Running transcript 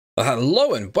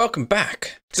Hello and welcome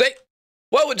back. Today,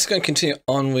 we're just going to continue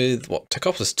on with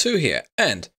Techopolis 2 here.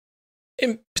 And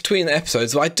in between the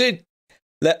episodes, I did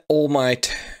let all my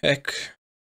technium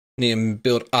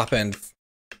build up and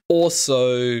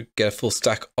also get a full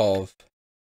stack of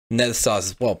nether stars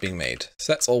as well being made.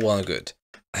 So that's all well and good.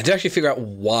 I did actually figure out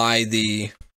why the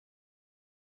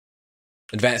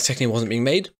advanced technium wasn't being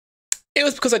made. It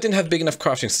was because I didn't have big enough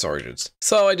crafting storages.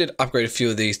 So I did upgrade a few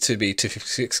of these to be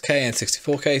 256k and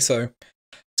 64k, so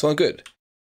it's all good.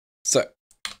 So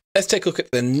let's take a look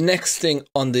at the next thing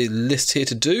on the list here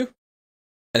to do.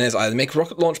 And there's either make a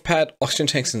rocket launch pad, oxygen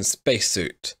tanks, and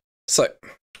spacesuit. So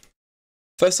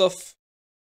first off,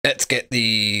 let's get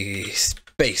the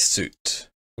spacesuit.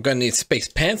 We're going to need space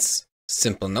pants.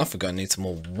 Simple enough. We're going to need some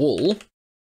more wool.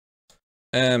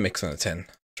 And make some of 10.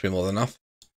 Should be more than enough.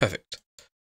 Perfect.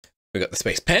 We got the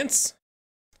space pants,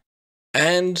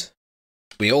 and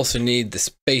we also need the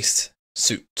space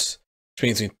suit, which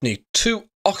means we need 2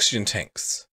 oxygen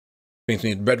tanks, which means we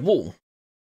need red wool.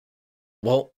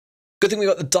 Well, good thing we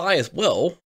got the dye as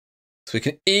well, so we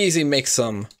can easily make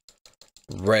some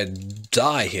red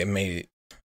dye here. Maybe,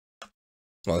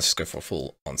 well, let's just go for a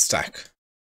full on stack.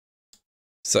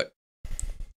 So,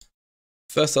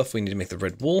 first off, we need to make the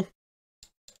red wool,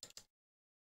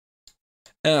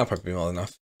 and that'll probably be more than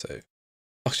enough. So,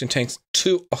 oxygen tanks,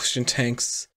 2 oxygen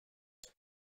tanks,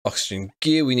 oxygen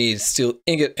gear, we need steel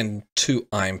ingot and 2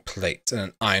 iron plates and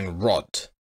an iron rod.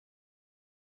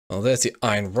 Well, there's the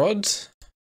iron rod.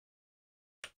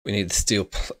 We need the steel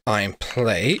iron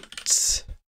plates.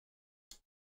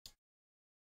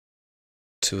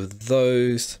 2 of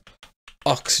those,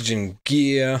 oxygen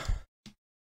gear,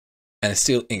 and a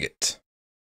steel ingot.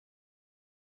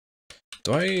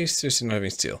 Do I seriously not have any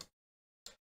steel?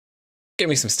 Give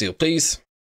me some steel, please.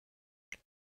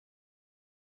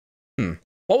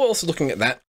 While we're also looking at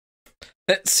that,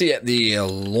 let's see at the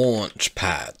launch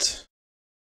pad.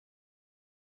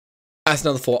 That's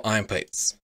another 4 iron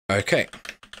plates. Okay.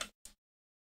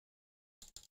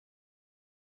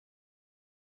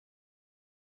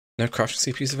 No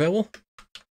crafting CPUs available?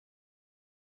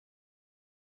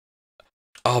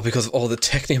 Oh, because of all the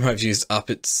technium I've used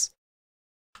up, it's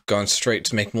gone straight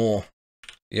to make more.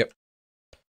 Yep.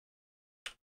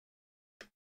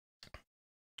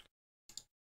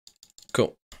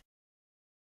 Cool.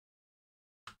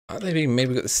 Are they being made?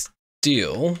 We got the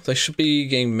steel. They should be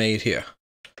getting made here.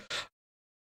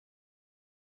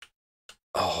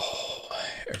 Oh,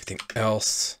 everything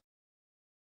else.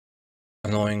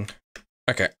 Annoying.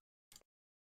 Okay.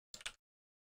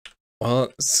 Well,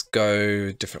 let's go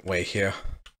a different way here.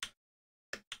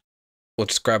 We'll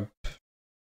just grab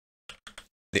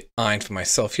the iron for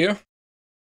myself here.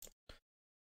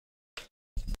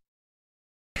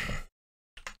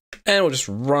 And we'll just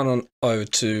run on over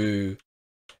to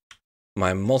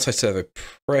my multi-servo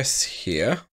press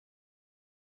here.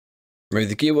 Remove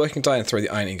the gear working die and throw the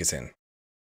iron ingots in.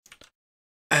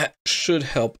 That should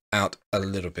help out a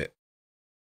little bit.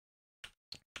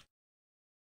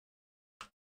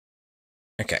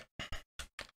 Okay.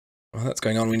 Well, that's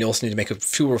going on. We also need to make a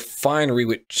fuel refinery,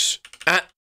 which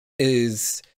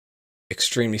is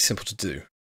extremely simple to do.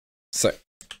 So,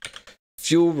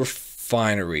 fuel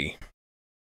refinery.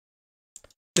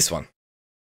 This one.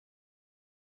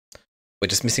 We're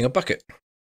just missing a bucket.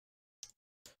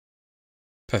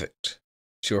 Perfect.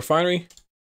 Fuel refinery.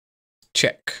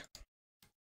 Check.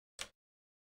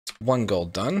 1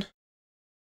 gold done.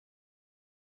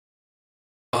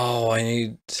 Oh, I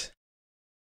need...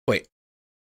 Wait.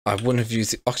 I wouldn't have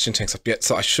used the oxygen tanks up yet,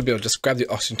 so I should be able to just grab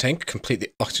the oxygen tank, complete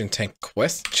the oxygen tank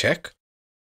quest. Check.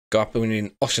 Go up and we need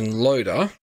an oxygen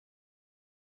loader.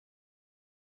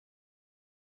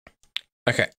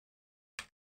 Okay.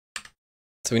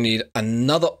 So we need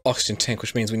another oxygen tank,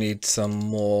 which means we need some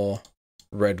more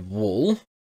red wool.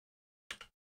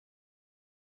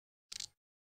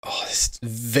 Oh, this is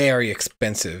very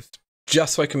expensive.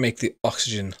 Just so I can make the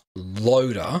oxygen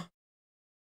loader.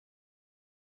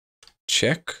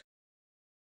 Check.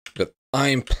 We've got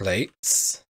iron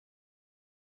plates.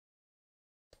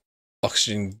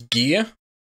 Oxygen gear.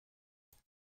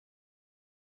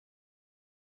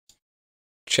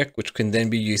 Check, which can then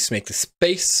be used to make the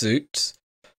spacesuit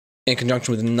in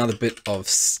conjunction with another bit of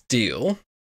steel.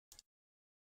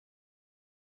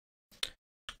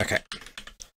 Okay.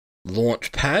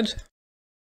 Launch pad.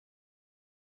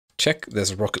 Check,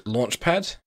 there's a rocket launch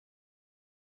pad.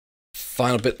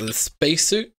 Final bit of the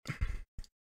spacesuit.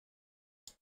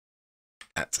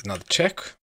 That's another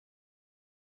check.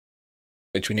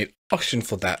 Which we need oxygen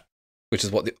for that, which is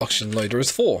what the oxygen loader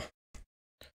is for.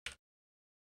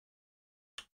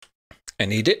 I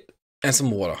need it and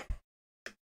some water.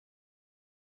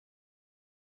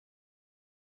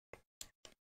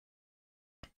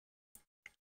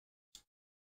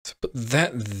 put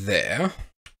that there.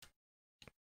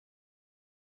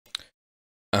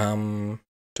 Do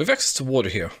we have access to water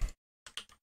here?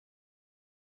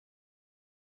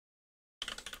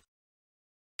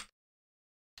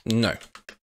 No.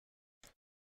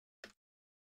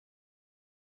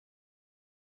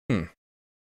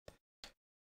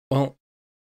 Well,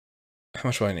 how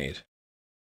much do I need?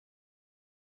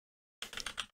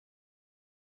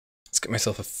 Let's get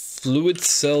myself a fluid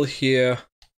cell here.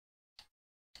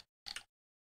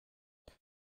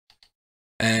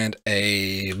 And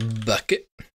a bucket.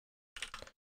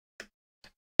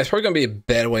 It's probably going to be a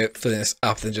better way of filling this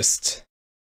up than just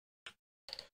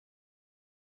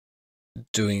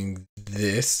doing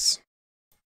this.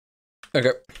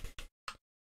 Okay.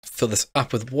 Fill this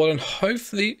up with water and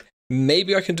hopefully,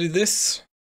 maybe I can do this.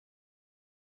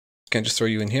 Can I just throw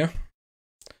you in here?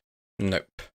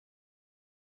 Nope.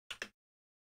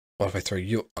 What if I throw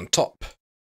you on top?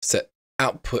 Set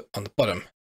output on the bottom.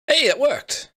 Hey, that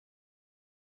worked!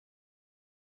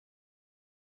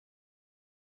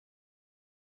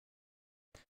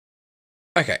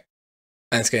 Okay.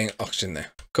 And it's getting oxygen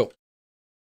there. Cool.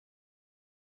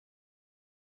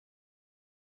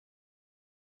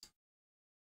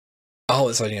 Oh,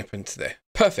 it's lighting up into there.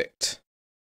 Perfect.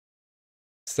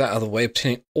 So that other way,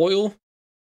 obtaining oil,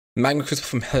 magma crystal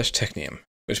from hellish technium,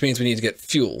 which means we need to get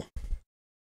fuel.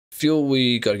 Fuel,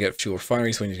 we got to get fuel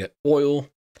refineries, so we need to get oil.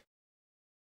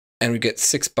 And we get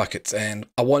 6 buckets. And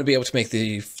I want to be able to make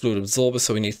the fluid absorber,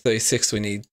 so we need 36. So we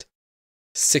need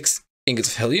 6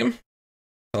 ingots of helium.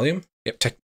 Helium? Yep,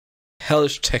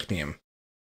 hellish technium.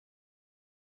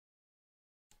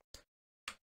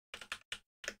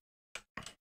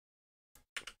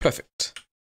 Perfect.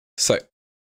 So,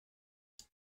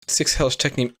 6 hellish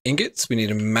technium ingots. We need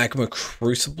a magma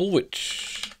crucible,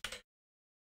 which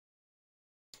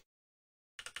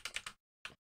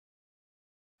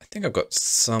I think I've got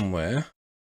somewhere.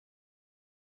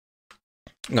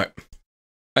 No.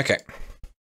 Okay.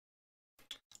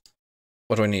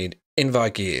 What do I need?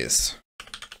 Invar gears.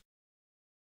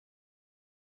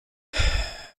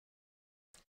 Just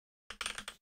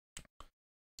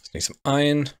need some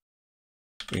iron.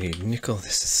 We need nickel.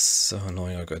 This is so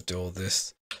annoying. I've got to do all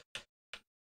this.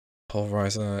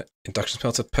 Pulverizer, induction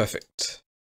smelter, perfect.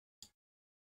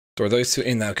 Throw those 2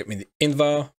 in. That'll get me the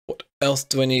Invar. What else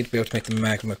do I need to be able to make the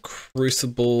magma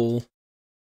crucible?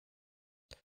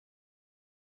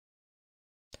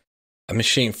 A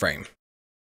machine frame.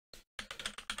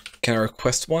 Can I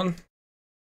request one?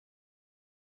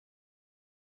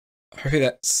 Hopefully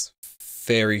that's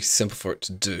very simple for it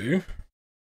to do.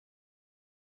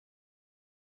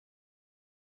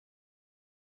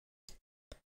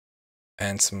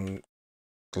 And some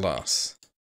glass.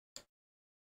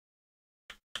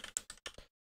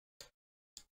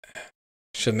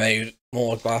 Should have made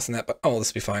more glass than that, but oh,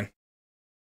 this will be fine.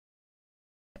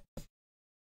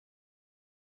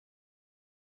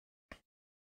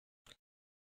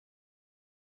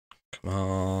 Come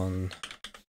on.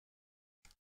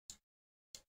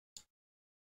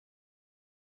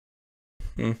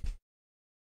 Okay,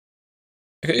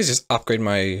 let's just upgrade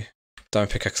my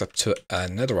diamond pickaxe up to a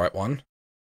netherite one.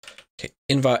 Okay,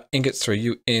 Invar ingots, throw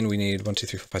you in. We need 1, 2,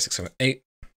 3, 4, 5, 6, 7, 8.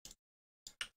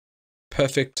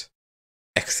 Perfect.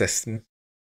 Excess of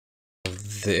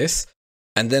this.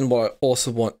 And then what I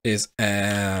also want is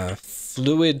a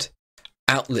fluid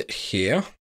outlet here.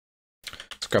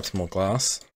 Let's grab some more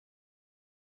glass.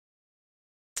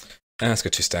 And let's go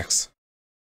 2 stacks.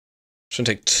 Shouldn't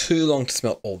take too long to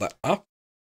smelt all that up.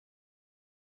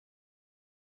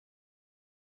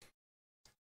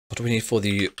 What do we need for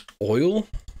the oil?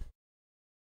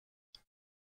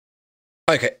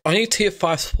 Okay, I need tier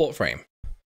 5 support frame.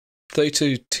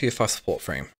 32 tier 5 support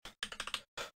frame.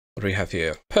 What do we have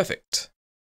here? Perfect.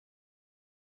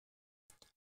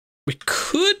 We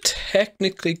could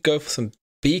technically go for some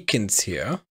beacons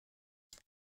here.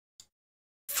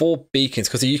 4 beacons,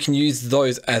 because you can use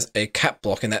those as a cap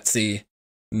block, and that's the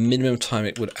minimum time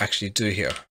it would actually do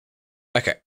here.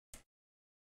 Okay.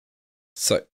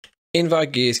 So, Invar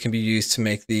gears can be used to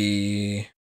make the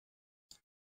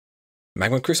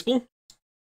magma crucible.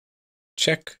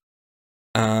 Check.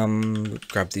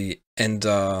 Grab the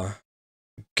ender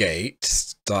gate.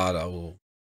 Starter will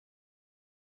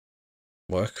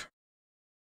work.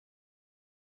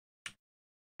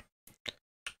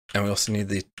 And we also need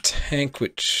the tank,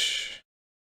 which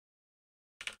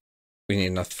we need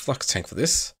enough flux tank for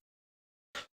this.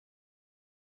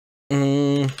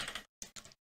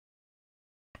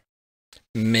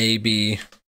 Maybe.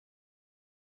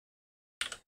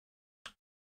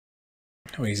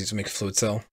 How easy to make a fluid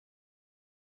cell?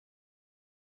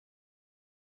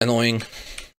 Annoying.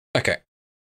 Okay.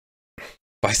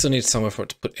 But I still need somewhere for it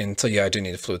to put in, so yeah, I do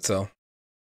need a fluid cell.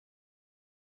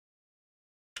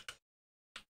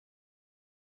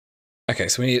 Okay,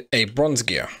 so we need a bronze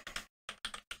gear.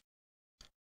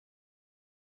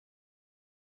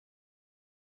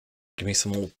 Give me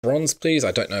some more bronze, please.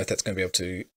 I don't know if that's going to be able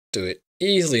to do it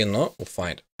easily or not. We'll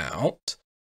find out.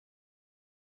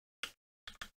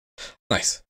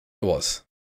 Nice. It was.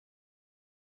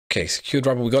 Okay, secured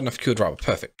rubber. We got enough secured rubber.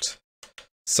 Perfect.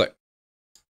 So,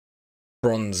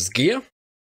 bronze gear.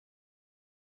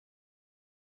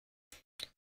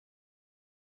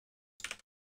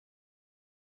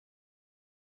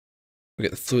 We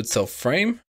get the fluid cell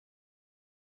frame.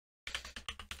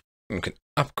 And we can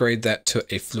upgrade that to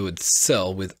a fluid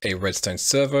cell with a redstone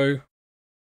servo.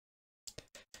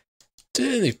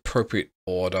 Do the appropriate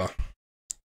order.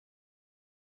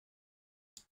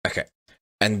 Okay.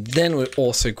 And then we'll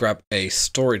also grab a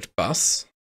storage bus.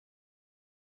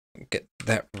 Get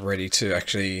that ready to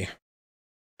actually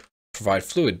provide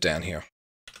fluid down here.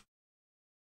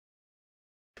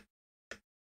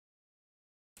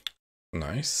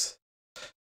 Nice.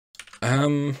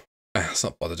 Let's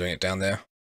not bother doing it down there.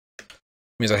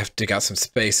 Means I have to dig out some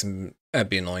space and that'd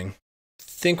be annoying.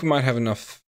 Think we might have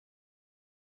enough.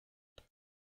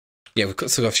 Yeah, we've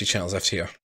still got a few channels left here.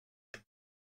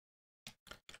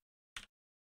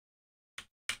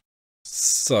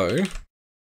 So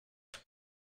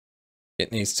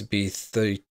it needs to be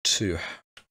 32.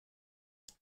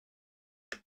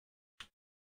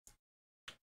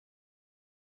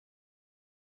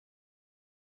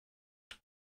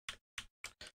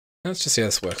 Let's just see how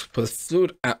this works. Put a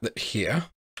fluid outlet here.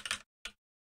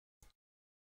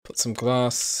 Put some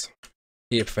glass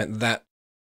here, prevent that.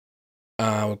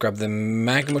 We'll grab the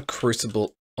magma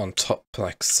crucible on top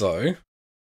like so.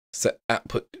 Set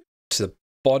output to the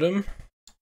bottom.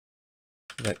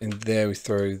 Then in there we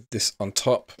throw this on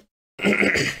top.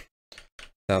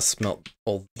 Now smelt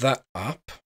all that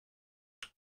up.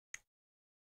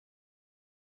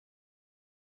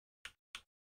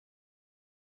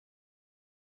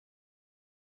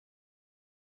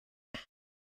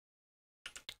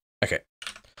 Okay,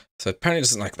 so apparently it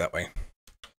doesn't like it that way.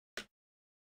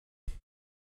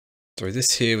 Throw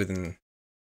this here within.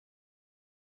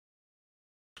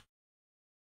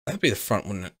 That'd be the front,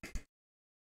 wouldn't it?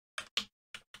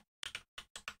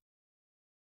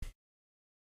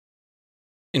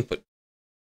 Input.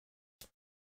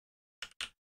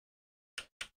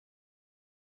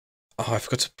 Oh, I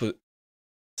forgot to put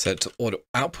set it to auto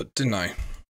output, didn't I?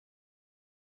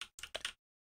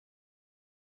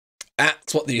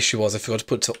 That's what the issue was. I forgot to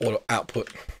put it to auto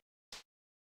output.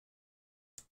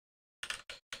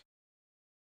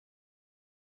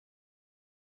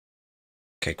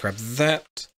 Okay, grab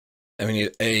that. And we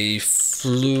need a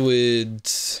fluid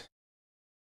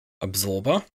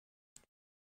absorber.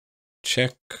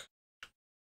 Check.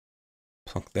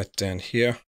 Plunk that down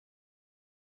here.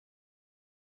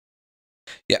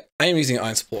 Yeah, I am using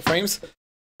iron support frames.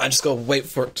 I just gotta wait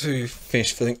for it to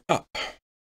finish filling up.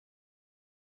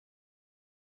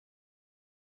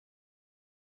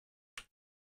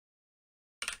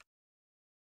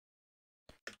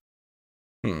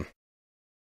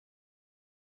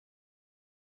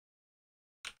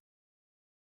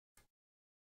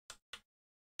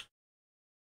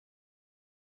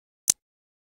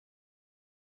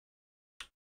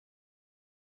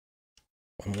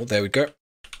 One more, there we go.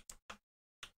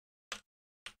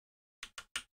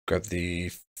 Grab the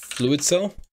fluid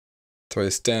cell, throw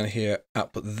this down here,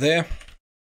 output there.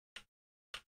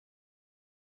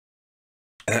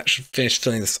 And that should finish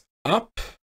filling this up.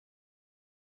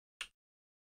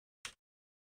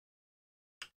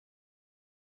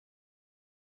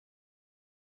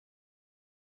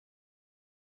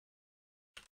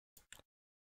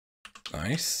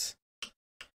 Nice.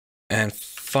 And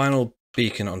final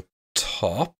beacon on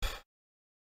top.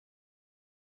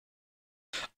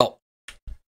 Oh.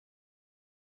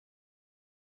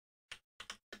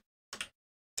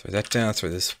 Throw that down, throw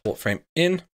this support frame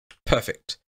in.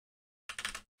 Perfect.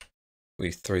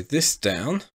 We throw this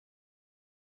down.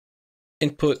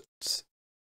 Input,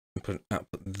 input,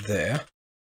 output there.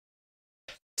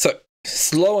 So,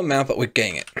 slow amount, but we're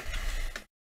getting it.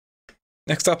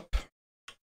 Next up,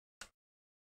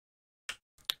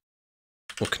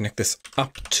 we'll connect this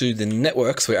up to the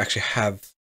network so we actually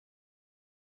have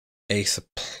a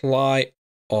supply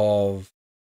of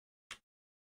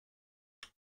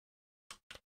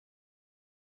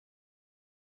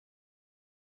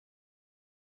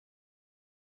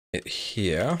it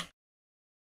here.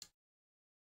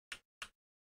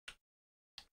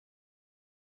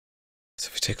 So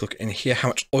if we take a look in here, how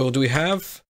much oil do we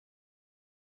have?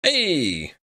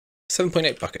 Hey!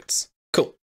 7.8 buckets.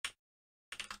 Cool.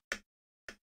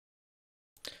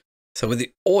 So with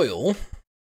the oil,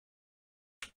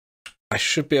 I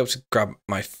should be able to grab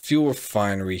my fuel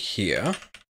refinery here.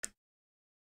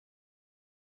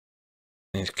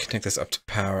 I need to connect this up to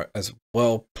power as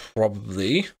well,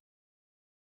 probably.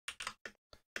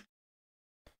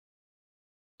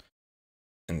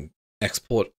 And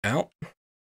export out.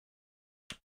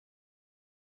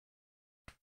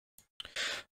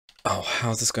 Oh,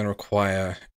 how's this going to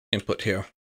require input here?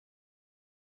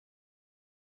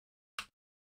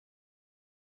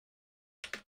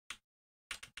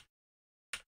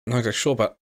 I'm not exactly sure,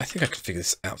 but I think I can figure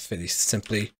this out fairly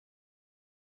simply.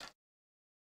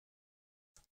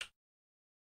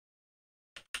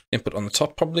 Input on the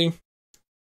top, probably.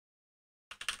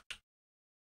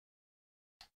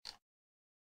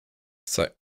 So,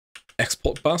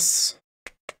 export bus.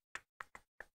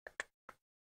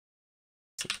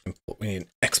 So import, we need an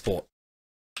export.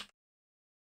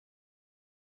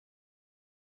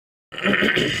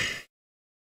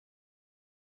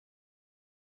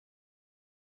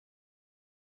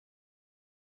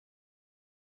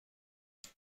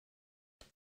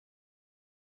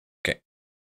 Okay.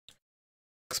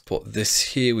 Export this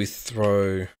here. We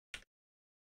throw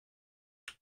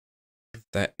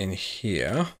that in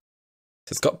here.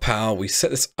 So it's got power. We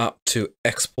set this up to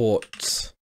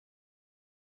export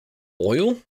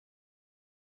oil.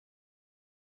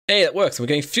 Hey, that works. We're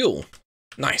getting fuel.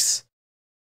 Nice.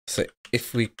 So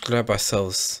if we grab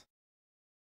ourselves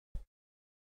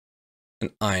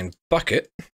an iron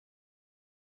bucket,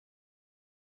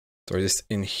 throw this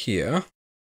in here.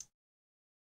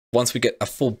 Once we get a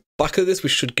full bucket of this, we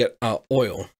should get our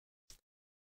oil.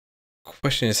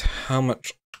 Question is, how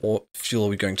much fuel are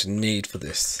we going to need for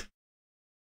this?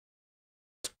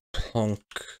 Plonk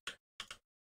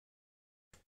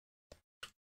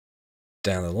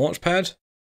down the launch pad.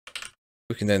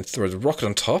 We can then throw the rocket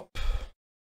on top.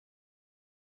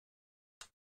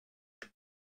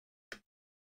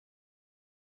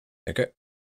 Okay.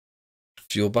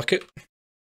 Fuel bucket.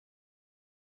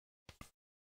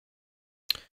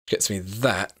 Gets me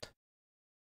that.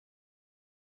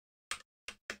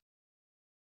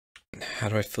 How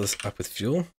do I fill this up with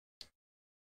fuel?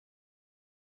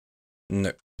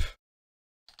 Nope.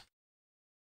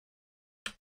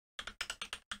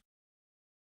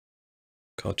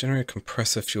 Coal generator,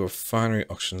 compressor, fuel refinery,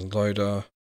 oxygen loader,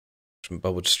 oxygen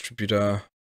bubble distributor.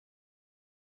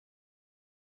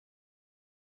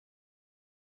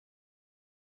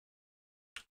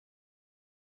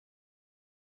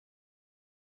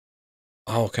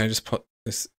 Oh, can I just put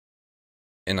this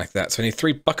in like that? So I need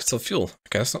 3 buckets of fuel.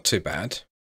 Okay, that's not too bad.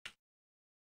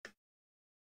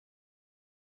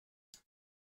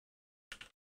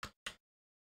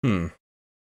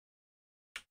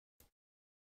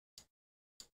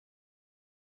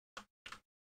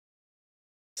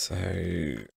 So,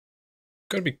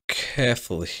 gotta be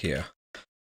careful here.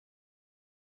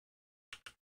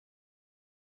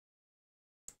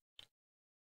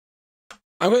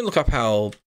 I'm going to look up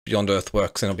how Beyond Earth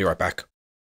works and I'll be right back.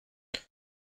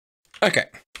 Okay,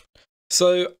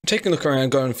 so taking a look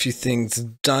around, got a few things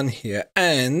done here,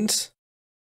 and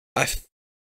I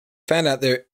found out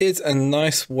there is a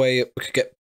nice way we could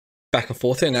get back and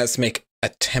forth here, and that's to make a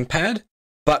temp pad.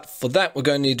 But for that, we're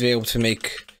going to need to be able to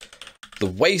make the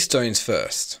waystones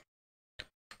first.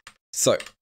 So,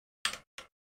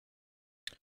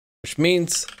 which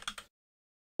means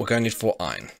we're going to need 4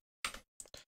 iron.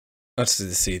 Let's do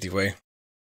this the easy way.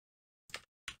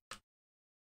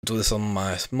 Do this on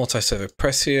my multi-servo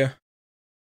press here.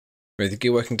 Ready the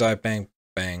gear working die, bang,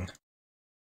 bang.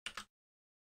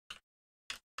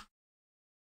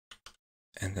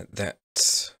 And that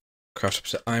craft up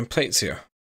to iron plates here.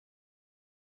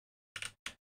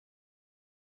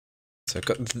 So I've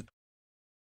got a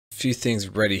few things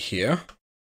ready here.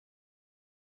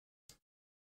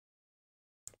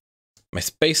 My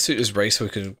spacesuit is ready, so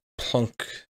we can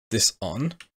plonk this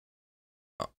on.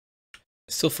 Oh,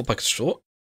 still 4 buckets short.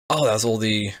 Oh, that was all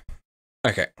the...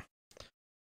 Okay.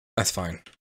 That's fine.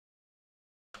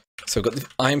 So we've got the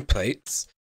iron plates.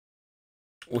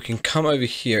 We can come over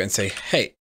here and say,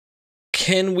 hey,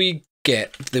 can we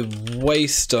get the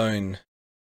waystone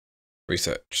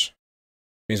research?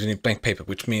 Means we need blank paper,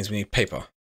 which means we need paper.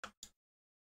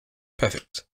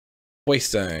 Perfect.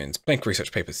 Waystones, blank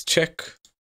research papers, check.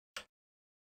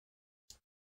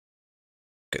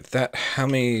 Get that. How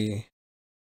many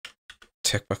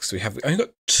tech bucks do we have? We only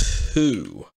got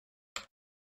 2.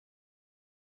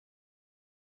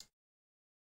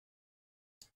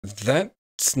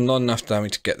 That's not enough to allow me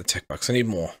to get the tech bucks. I need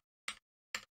more.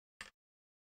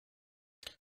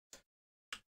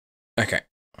 Okay.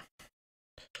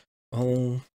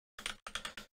 Well,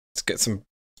 let's get some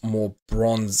more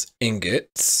bronze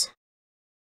ingots.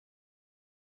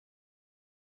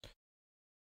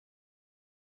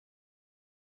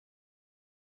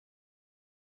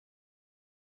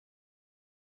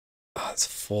 Oh, it's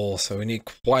 4, so we need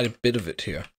quite a bit of it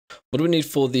here. What do we need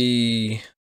for the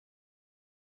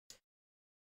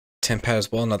 10 pad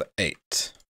as well? Another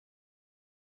 8.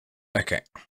 Okay.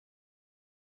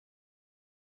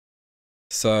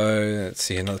 So let's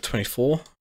see, another 24.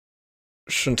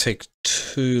 Shouldn't take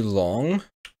too long.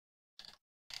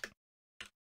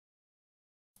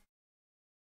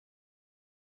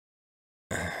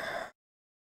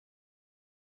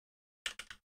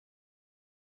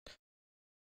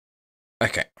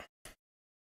 Okay.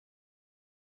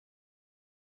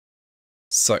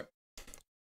 So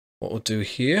what we'll do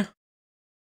here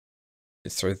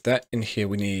is throw that in here.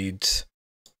 We need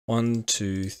 1,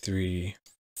 2, 3,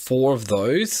 4 of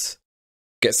those.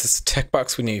 Gets us the tech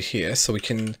bucks we need here, so we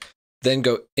can then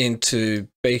go into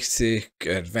basic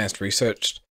advanced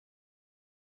research,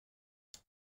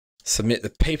 submit the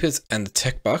papers and the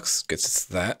tech bucks, gets us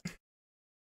that.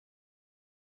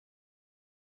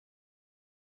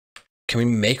 Can we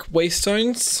make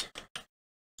waystones?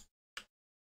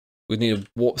 We need a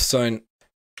warp stone.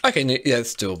 Okay, yeah,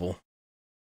 it's doable.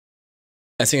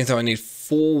 I think so I need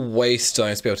 4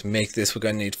 waystones to be able to make this. We're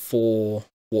going to need 4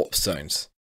 warp stones.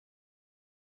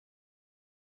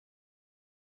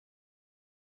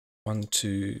 1,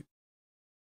 2,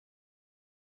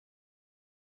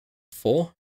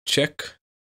 4. Check.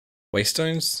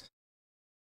 Waystones.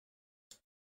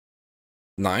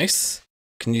 Nice.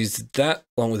 Can use that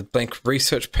along with blank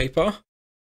research paper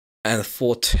and the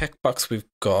 4 tech bucks we've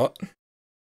got,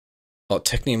 or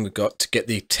technium we've got to get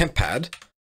the temp pad,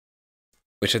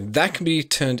 which that can be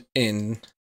turned in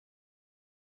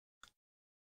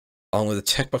along with the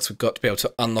tech bucks we've got to be able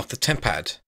to unlock the temp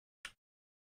pad.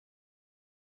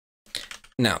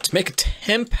 Now, to make a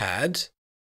temp pad,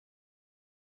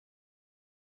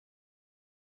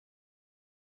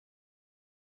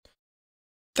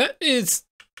 that is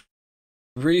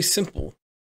really simple.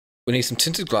 We need some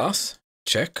tinted glass,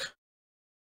 check.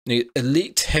 Need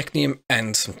elite technium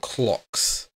and some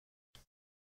clocks.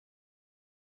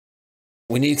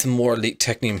 We need some more elite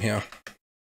technium here.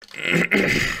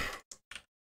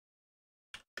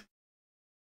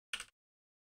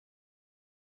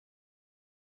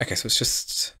 Okay, so it's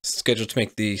just scheduled to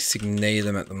make the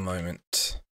signalum at the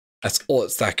moment. That's all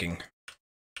it's lacking.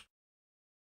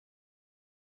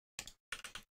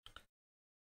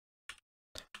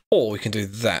 Or we can do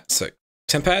that. So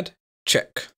temp pad,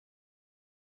 check.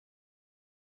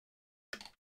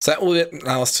 So that will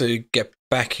allow us to get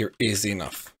back here easy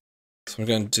enough. So what I'm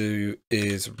going to do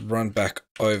is run back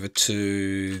over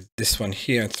to this one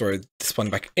here and throw this one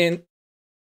back in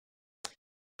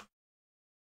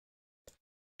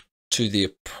to the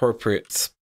appropriate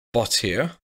spot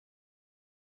here.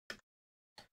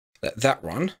 Let that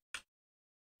run.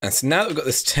 And so now that we've got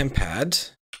this temp pad,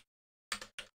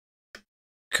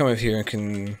 come over here and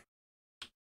can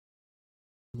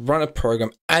run a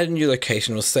program, add a new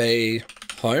location, we'll say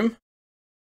home.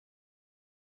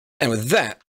 And with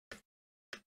that,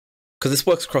 because this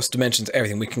works across dimensions,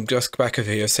 everything, we can just go back over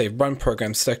here, say run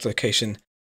program, select location,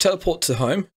 teleport to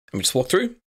home, and we just walk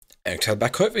through and tell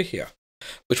back over here,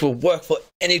 which will work for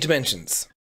any dimensions.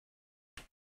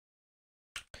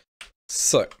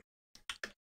 So,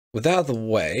 with that out of the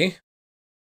way,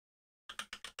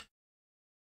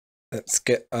 let's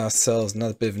get ourselves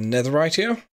another bit of netherite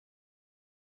here.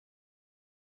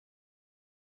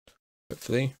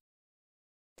 Hopefully.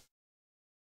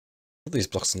 All these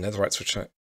blocks of netherites, which I'm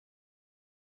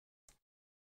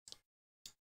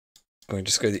going to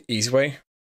just go the easy way.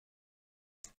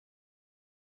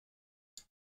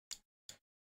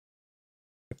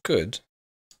 Good.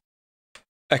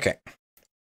 Okay.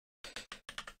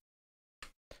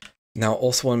 Now I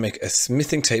also want to make a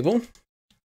smithing table.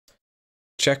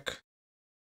 Check.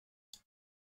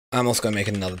 I'm also going to make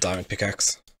another diamond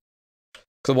pickaxe,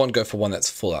 because I want to go for one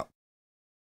that's full up.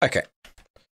 Okay.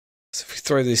 So if we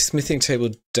throw the smithing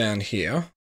table down here,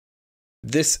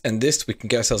 this and this, we can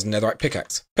get ourselves a netherite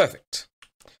pickaxe. Perfect.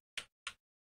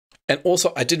 And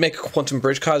also, I did make a quantum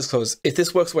bridge card, because if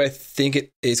this works the way I think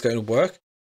it is going to work,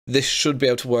 this should be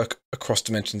able to work across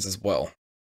dimensions as well.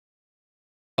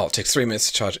 Oh, it takes 3 minutes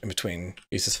to charge in between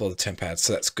uses for the temp pad,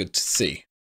 so that's good to see.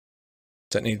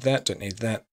 Don't need that, don't need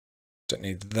that, don't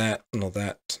need that, nor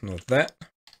that, nor that.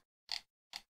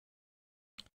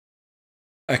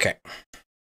 Okay.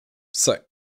 So,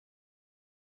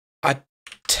 I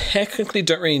technically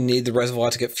don't really need the reservoir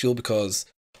to get fuel, because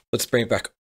let's bring it back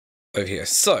over here.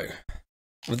 So,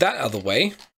 with that out of the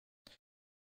way,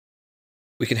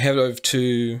 we can head over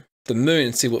to the moon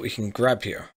and see what we can grab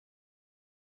here.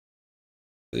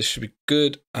 This should be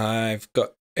good. I've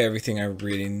got everything I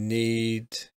really need.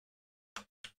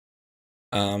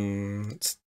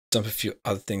 Let's dump a few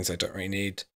other things I don't really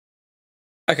need.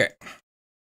 Okay.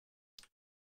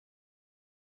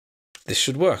 This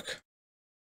should work.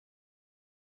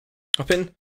 Hop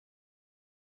in.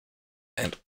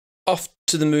 And off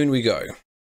to the moon we go.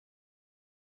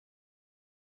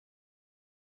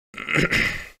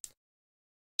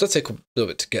 Does take a little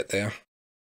bit to get there.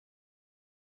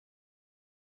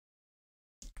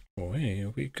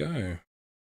 Away we go.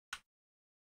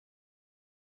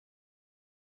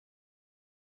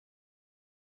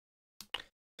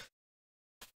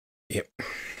 Yep.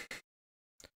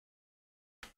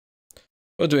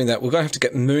 While doing that, we're going to have to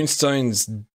get moonstones,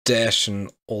 dash,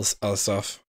 and all this other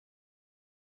stuff.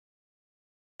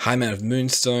 High amount of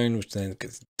moonstone, which then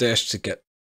gets dash to get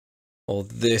all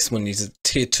this. One needs a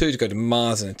tier 2 to go to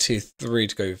Mars and a tier 3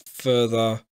 to go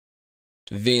further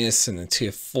to Venus and a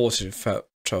tier 4 to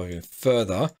travel even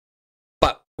further.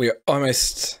 But we are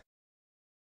almost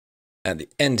at the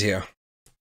end here.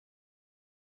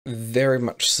 Very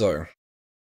much so.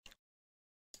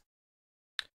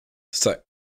 So,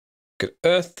 go to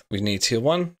Earth, we need tier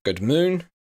 1, go to Moon.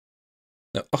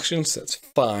 No oxygen, so that's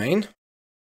fine.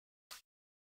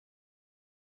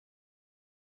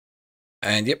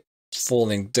 And yep,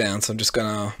 falling down, so I'm just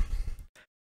gonna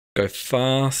go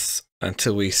fast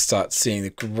until we start seeing the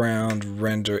ground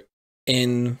render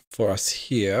in for us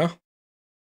here.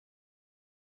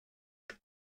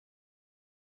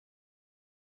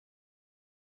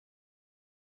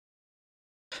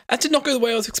 That did not go the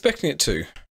way I was expecting it to.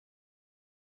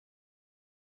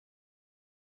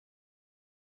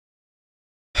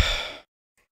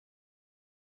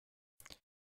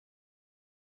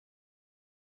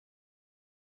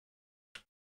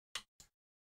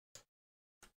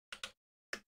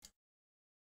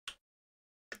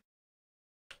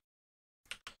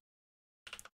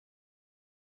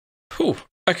 Whew,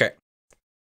 okay.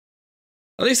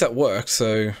 At least that worked,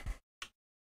 so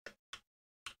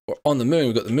we're on the moon,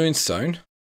 we've got the moonstone.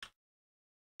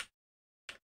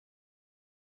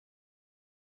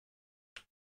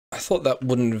 I thought that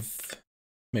wouldn't have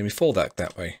made me fall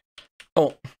that way.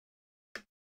 Oh.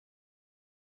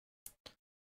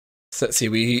 So let's see,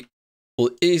 we will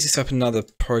easily set up another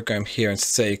program here and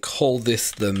say, call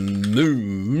this the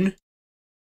moon.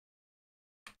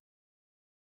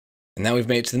 And now we've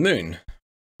made it to the moon.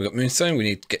 We've got moonstone, we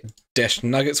need to get dash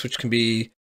nuggets, which can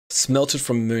be smelted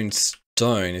from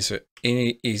moonstone. Is there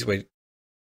any easy way?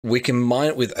 We can mine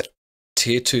it with a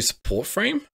tier 2 support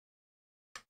frame?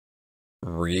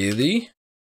 Really?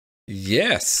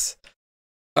 Yes.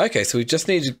 Okay, so we just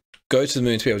need to go to the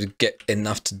moon to be able to get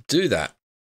enough to do that.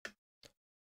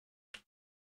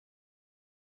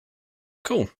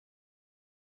 Cool.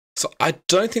 So I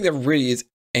don't think there really is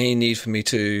any need for me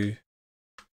to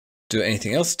do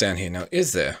anything else down here now,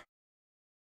 is there?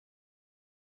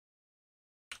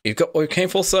 You've got what we came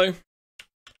for, so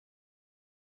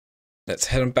let's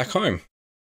head on back home.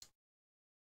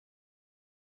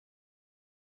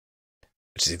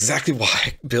 Which is exactly why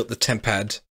I built the temp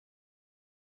pad.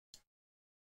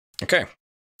 Okay.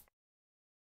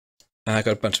 I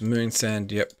got a bunch of moon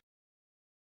sand, yep.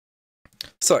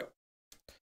 So,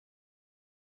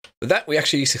 with that, we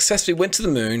actually successfully went to the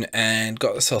moon and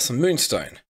got ourselves some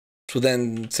moonstone. Which will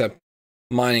then set up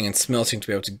mining and smelting to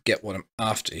be able to get what I'm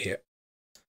after here.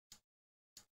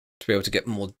 To be able to get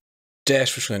more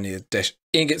dash, which we're going to need a dash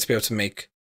ingot to be able to make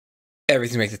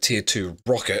everything, make the tier 2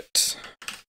 rocket.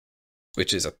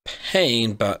 Which is a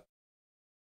pain, but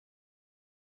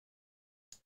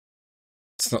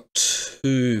it's not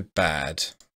too bad.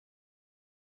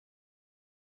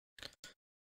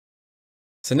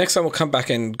 So next time we'll come back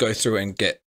and go through and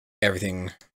get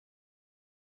everything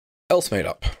else made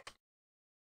up.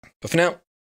 But for now,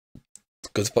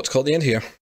 good spot to call it the end here.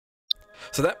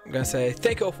 So that, I'm going to say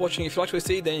thank you all for watching. If you liked what you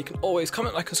see, then you can always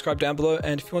comment, like, and subscribe down below.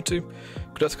 And if you want to, you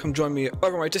could also come join me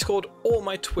over on my Discord or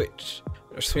my Twitch.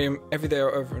 I stream every day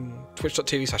over on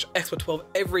twitch.tv/expert12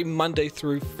 every Monday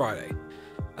through Friday.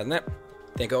 And that,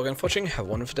 thank you all again for watching. Have a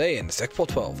wonderful day, and Techopolis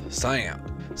 12 signing out.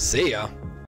 See ya!